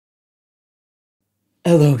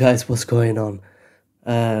Hello guys, what's going on?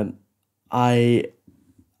 Um, I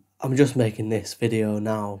I'm just making this video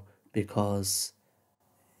now because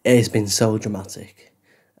it's been so dramatic.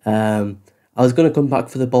 I was gonna come back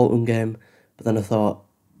for the Bolton game, but then I thought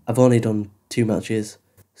I've only done two matches,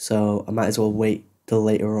 so I might as well wait till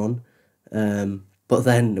later on. But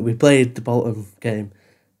then we played the Bolton game,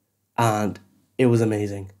 and it was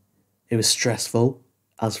amazing. It was stressful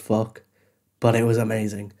as fuck, but it was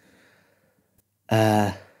amazing.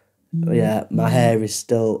 Uh, yeah, my hair is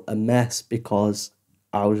still a mess because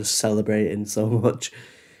I was just celebrating so much.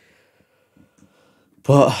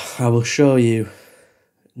 But I will show you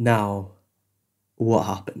now what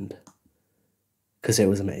happened because it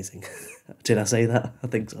was amazing. Did I say that? I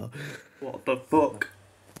think so. What the fuck?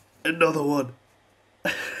 Another one.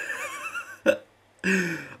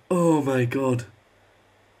 Oh my god.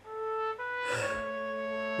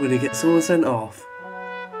 When you get someone sent off,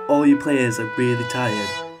 all your players are really tired,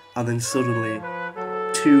 and then suddenly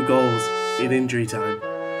 2 goals in injury time.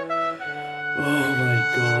 Oh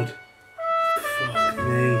my god. Fuck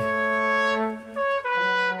me.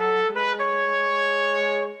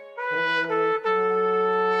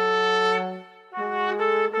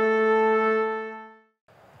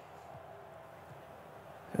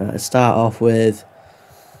 Start off with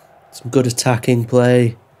some good attacking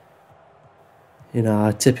play,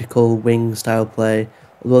 a typical wing style play.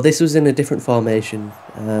 Although this was in a different formation,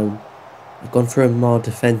 I've gone for a more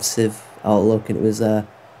defensive outlook, and it was a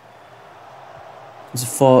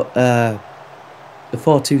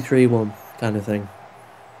 4-2-3-1 kind of thing.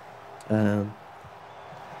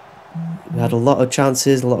 We had a lot of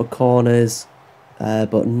chances, a lot of corners,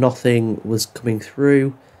 but nothing was coming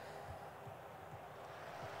through.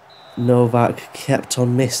 Novak kept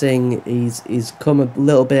on missing. He's come a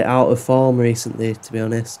little bit out of form recently, to be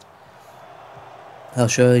honest. I'll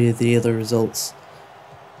show you the other results.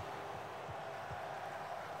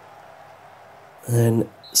 And then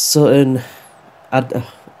Sutton, I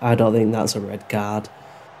don't think that's a red card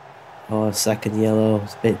or a second yellow.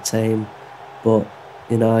 It's a bit tame, but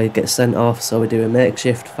he gets sent off, so we do a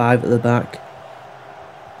makeshift 5 at the back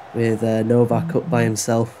with Novak up by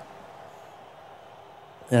himself.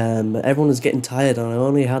 Everyone was getting tired, and I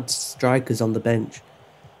only had strikers on the bench,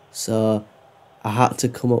 so I had to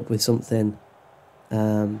come up with something.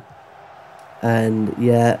 And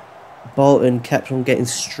yeah, Bolton kept on getting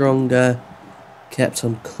stronger, kept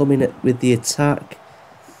on coming with the attack,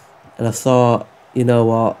 and I thought, you know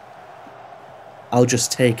what, I'll just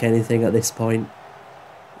take anything at this point.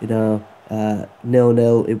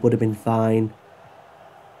 0-0, it would have been fine.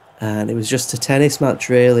 And it was just a tennis match,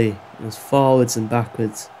 really. It was forwards and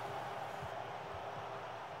backwards.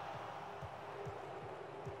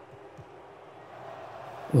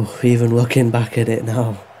 Oh, even looking back at it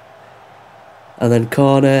now. And then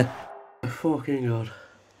corner. Fucking god.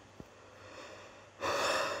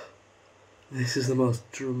 This is the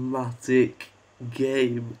most dramatic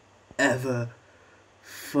game ever.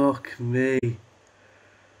 Fuck me.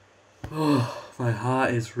 Oh, my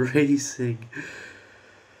heart is racing.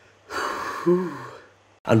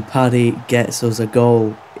 And Paddy gets us a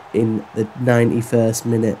goal in the 91st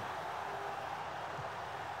minute.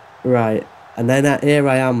 Right, and then here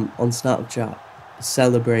I am on Snapchat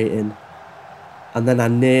celebrating, and then I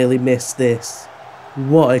nearly missed this.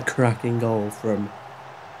 What a cracking goal from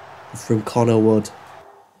Connor Wood.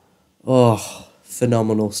 Oh,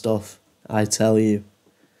 phenomenal stuff, I tell you.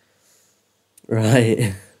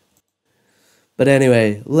 Right. But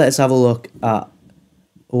anyway, let's have a look at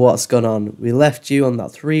what's gone on. We left you on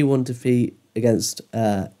that 3-1 defeat against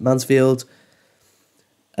Mansfield.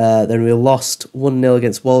 Then we lost 1-0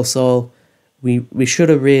 against Walsall. We should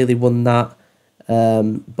have really won that,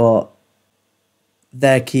 but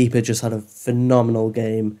their keeper just had a phenomenal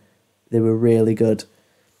game. They were really good.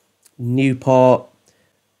 Newport,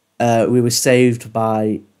 we were saved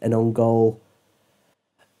by an own goal.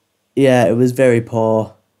 Yeah, it was very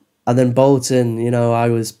poor. And then Bolton, I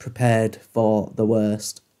was prepared for the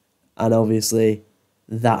worst. And obviously,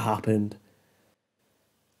 that happened.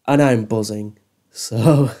 And I'm buzzing.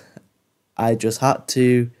 So, I just had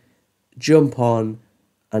to jump on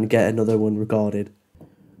and get another one recorded.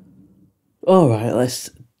 Alright, let's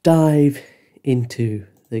dive into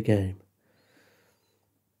the game.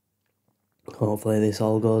 Hopefully this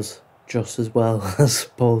all goes just as well as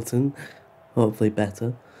Bolton. Hopefully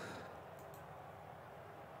better.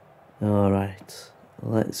 Alright,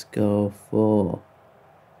 let's go for...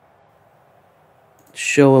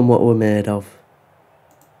 show them what we're made of.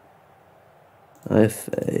 I have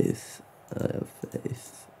faith, I have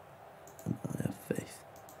faith, and I have faith.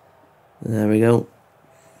 There we go.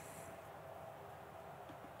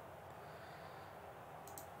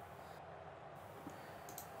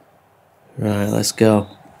 Right, let's go.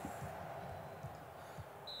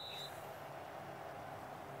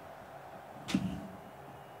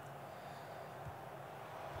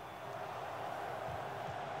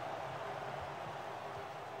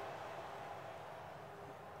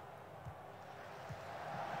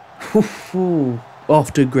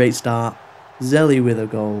 Off to a great start. Zelly with a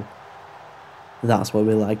goal. That's what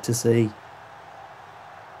we like to see.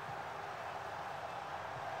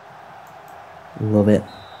 Love it.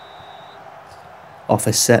 Off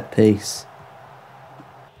a set piece.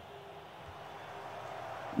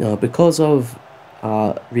 No, because of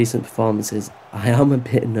our recent performances, I am a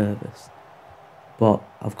bit nervous. But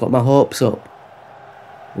I've got my hopes up.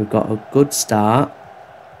 We've got a good start,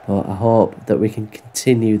 but I hope that we can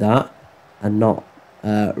continue that and not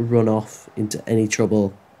run off into any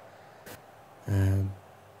trouble. And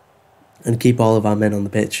keep all of our men on the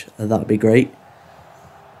pitch. That'd be great.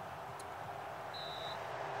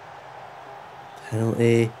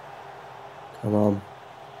 Penalty. Come on.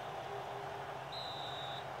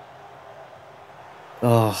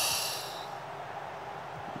 Oh.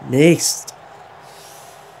 Missed.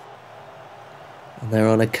 And they're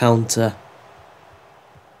on a counter.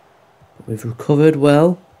 But we've recovered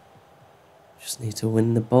well. Just need to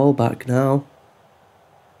win the ball back now.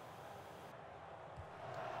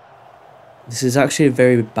 This is actually a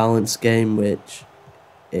very balanced game, which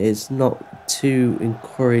is not too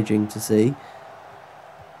encouraging to see,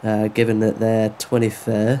 given that they're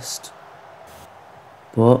 21st.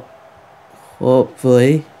 But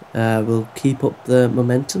hopefully we'll keep up the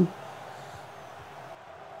momentum.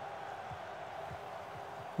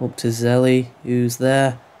 Up to Zelly, who's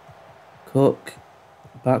there. Cook,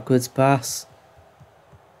 backwards pass.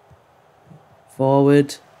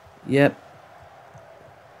 Forward, yep.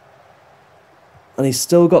 And he's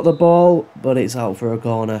still got the ball, but it's out for a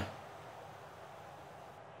corner.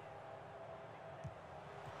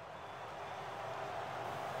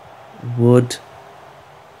 Wood.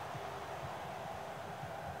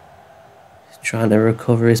 He's trying to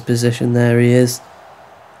recover his position, there he is.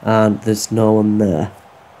 And there's no one there.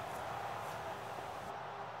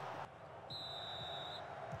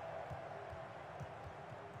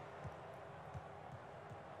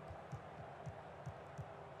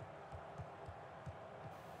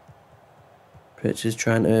 Pritchard's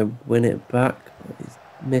trying to win it back, but he's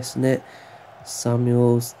missing it.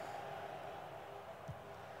 Samuels.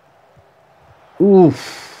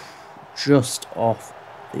 Oof. Just off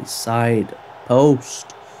the side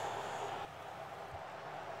post.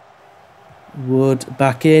 Wood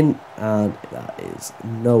back in, and that is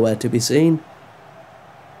nowhere to be seen.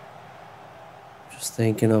 Just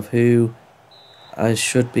thinking of who I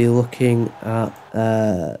should be looking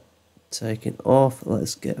at taking off.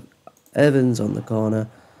 Let's get Evans on the corner.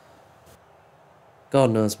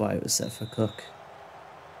 God knows why it was set for Cook.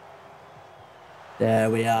 There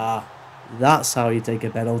we are. That's how you take a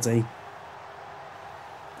penalty.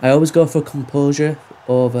 I always go for composure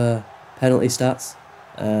over penalty stats.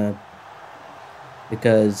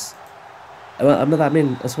 Because, I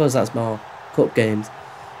mean, I suppose that's more cup games.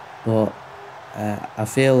 But I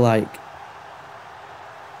feel like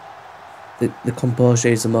the composure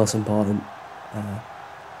is the most important.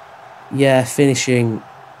 Yeah, finishing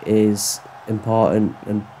is important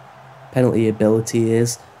and penalty ability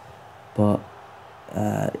is, but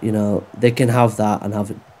you know, they can have that and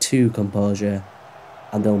have too composure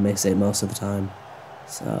and they'll miss it most of the time.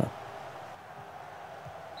 So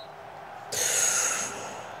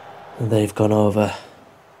they've gone over,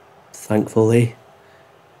 thankfully.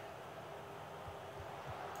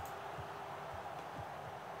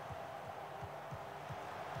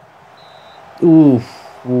 Ooh,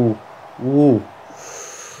 ooh, ooh.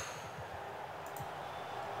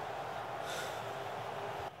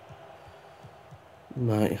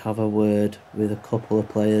 Might have a word with a couple of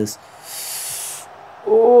players.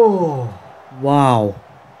 Oh, wow.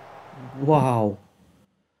 Wow.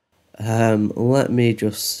 Let me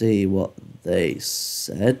just see what they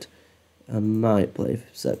said. I might play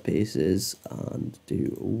set pieces and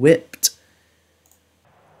do whipped.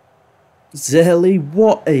 Zelly,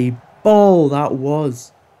 what a ball that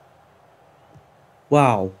was.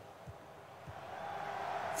 Wow.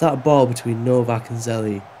 That ball between Novak and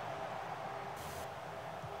Zelly.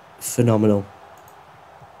 Phenomenal.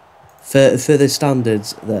 For the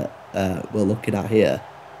standards that we're looking at here.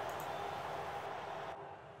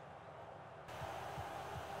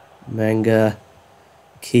 Menga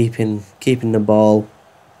keeping the ball.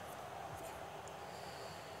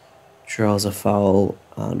 Draws a foul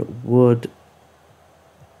and Wood.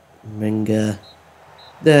 Menga.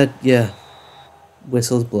 There, yeah.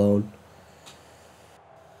 Whistle's blown.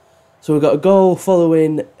 So we've got a goal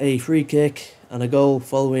following a free kick and a goal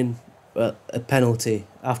following a penalty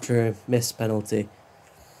after a missed penalty.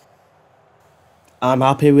 I'm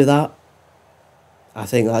happy with that. I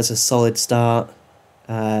think that's a solid start.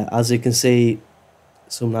 As you can see,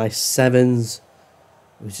 some nice sevens,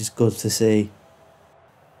 which is good to see.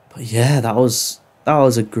 But yeah, that was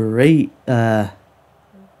a great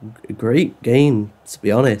game, to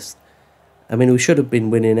be honest. I mean, we should have been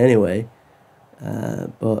winning anyway.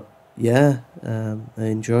 But yeah, I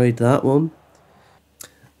enjoyed that one.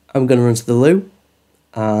 I'm going to run to the loo,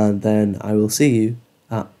 and then I will see you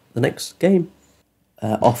at the next game.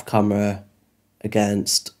 Off camera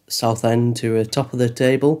against Southend, who are top of the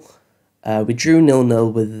table. We drew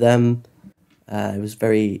 0-0 with them. It was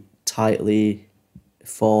very tightly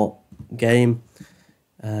fought game.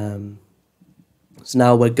 So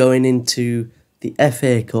now we're going into the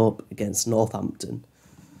FA Cup against Northampton.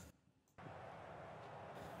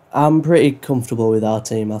 I'm pretty comfortable with our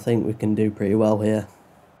team. I think we can do pretty well here.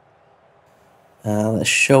 Let's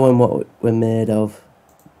show them what we're made of.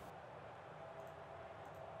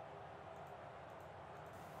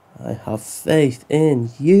 I have faith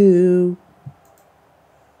in you.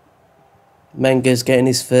 Menga's getting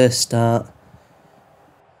his first start.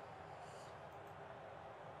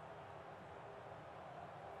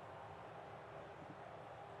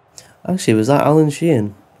 Actually, was that Alan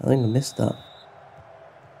Sheehan? I think I missed that.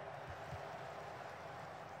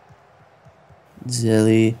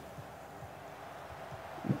 Zilly.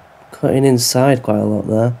 Cutting inside quite a lot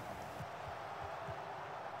there.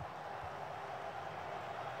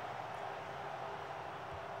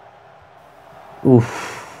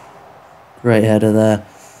 Oof. Great header there.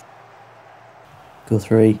 Go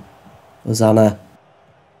 3. Hosanna.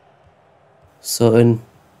 Sutton.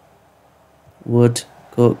 Wood.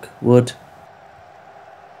 Cook. Wood.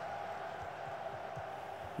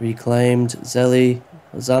 Reclaimed. Zelly.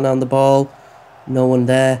 Hosanna on the ball. No one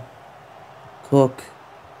there. Cook.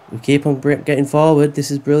 We keep on getting forward. This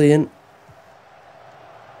is brilliant.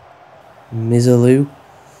 Mizaloo.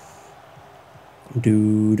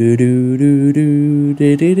 Do do do do do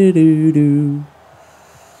do do do do do.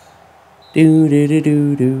 Do do do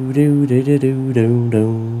do do do do do do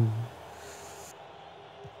do.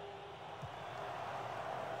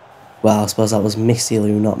 Well, I suppose that was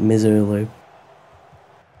Missy-Loo, not Mizaloo.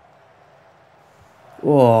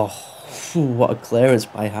 Oh, what a clearance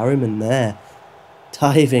by Harriman there.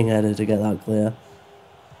 Diving header to get that clear.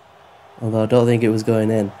 Although I don't think it was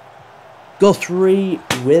going in. Go 3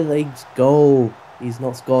 with a goal. He's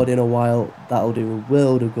not scored in a while. That'll do a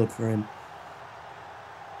world of good for him.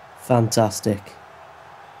 Fantastic.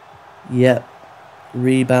 Yep.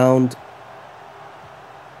 Rebound.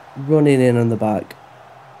 Running in on the back.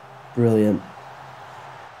 Brilliant.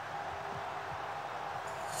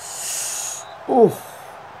 Oh.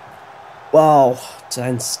 Wow.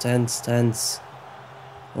 Tense, tense, tense.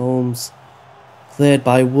 Holmes. Cleared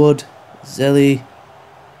by Wood. Zelly.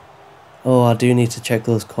 Oh, I do need to check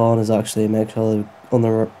those corners actually. Make sure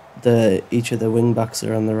on each of the wing backs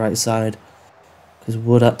are on the right side. Because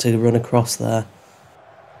Wood had to run across there.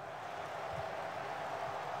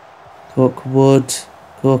 Cook, Wood.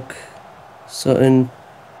 Cook. Sutton.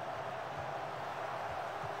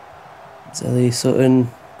 Zelly,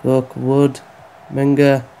 Sutton. Cook, Wood.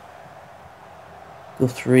 Menga. Go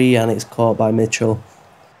 3 and it's caught by Mitchell.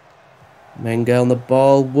 Menga on the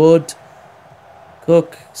ball. Wood.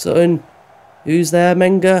 Cook. Sutton. Who's there?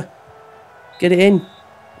 Menga. Get it in.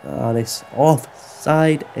 And it's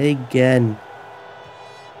offside again.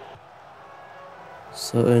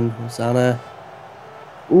 Sutton. Hosanna.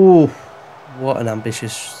 Ooh. What an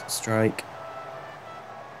ambitious strike.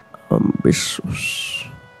 Ambitious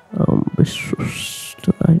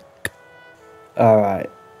strike. Alright.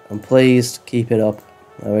 I'm pleased. Keep it up.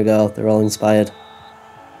 There we go. They're all inspired.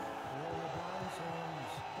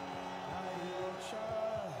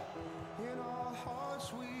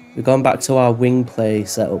 We've gone back to our wing play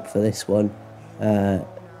setup for this one.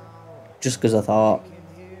 Just because I thought,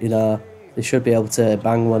 you know, they should be able to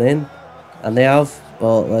bang one in. And they have.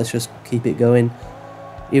 But let's just keep it going.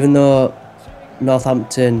 Even though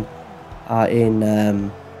Northampton are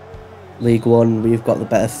in League One, we've got the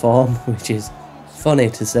better form, which is funny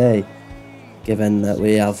to say, given that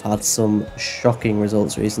we have had some shocking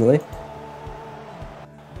results recently.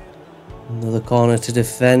 Another corner to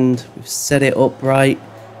defend. We've set it upright,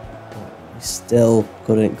 but we still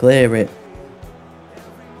couldn't clear it.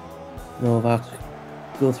 Novak,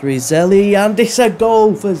 go 3, Zelly, and it's a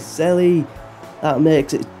goal for Zelly. That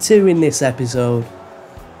makes it 2 in this episode.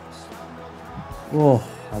 Oh,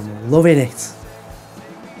 I'm loving it.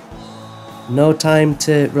 No time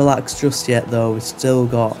to relax just yet though, we've still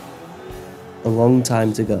got a long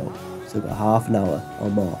time to go. Still got half an hour or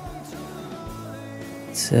more.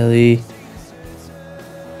 Tilly,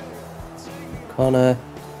 Connor,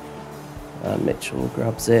 and Mitchell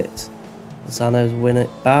grabs it. Lozano's win it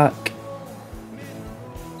back.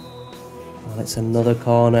 Oh, it's another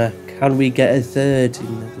corner. Can we get a third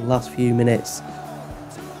in the last few minutes?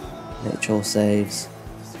 Mitchell saves.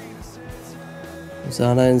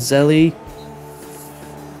 Lozano and Zelly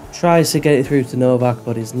tries to get it through to Novak,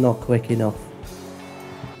 but he's not quick enough.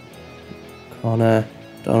 Connor,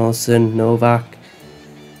 Donaldson, Novak.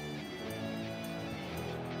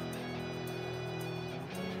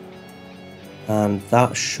 And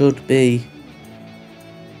that should be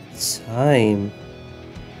time.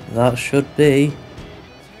 That should be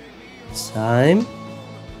time.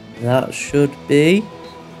 That should be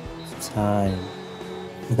time.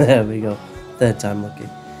 There we go. Third time lucky.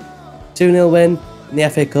 2-0 win in the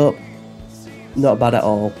FA Cup. Not bad at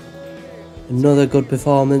all. Another good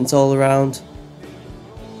performance all around.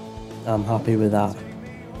 I'm happy with that.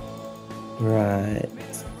 Right.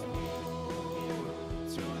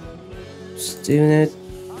 Just doing it.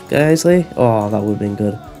 Gaisley. Oh, that would have been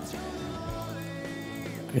good.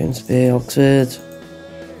 Grimsby, Oxford,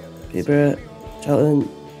 Peterborough, Cheltenham,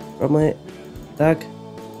 Bromley, Dag.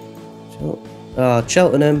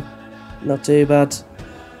 Cheltenham. Not too bad.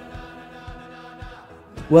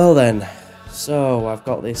 Well then, so I've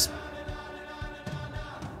got this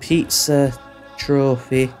pizza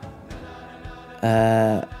trophy.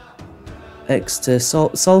 Exeter,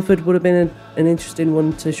 Salford would have been an interesting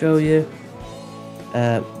one to show you.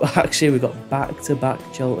 Actually, we've got back-to-back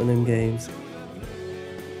Cheltenham games.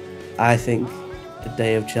 I think the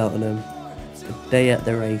day of Cheltenham, the day at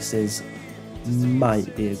the races,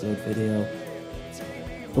 might be a good video.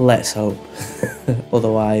 Let's hope.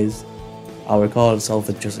 Otherwise, I'll record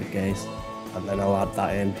Salford just in case, and then I'll add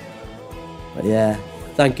that in. But yeah,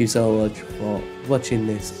 thank you so much for watching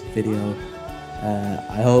this video.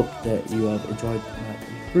 I hope that you have enjoyed my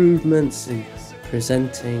improvements in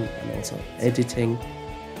presenting and also editing.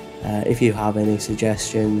 If you have any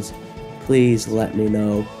suggestions, please let me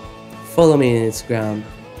know. Follow me on Instagram,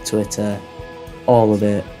 Twitter, all of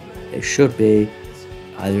it. It should be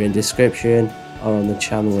either in description or on the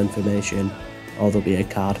channel information, or there'll be a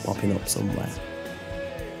card popping up somewhere.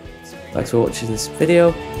 Thanks for watching this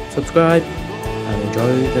video, subscribe, and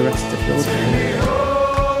enjoy the rest of your day.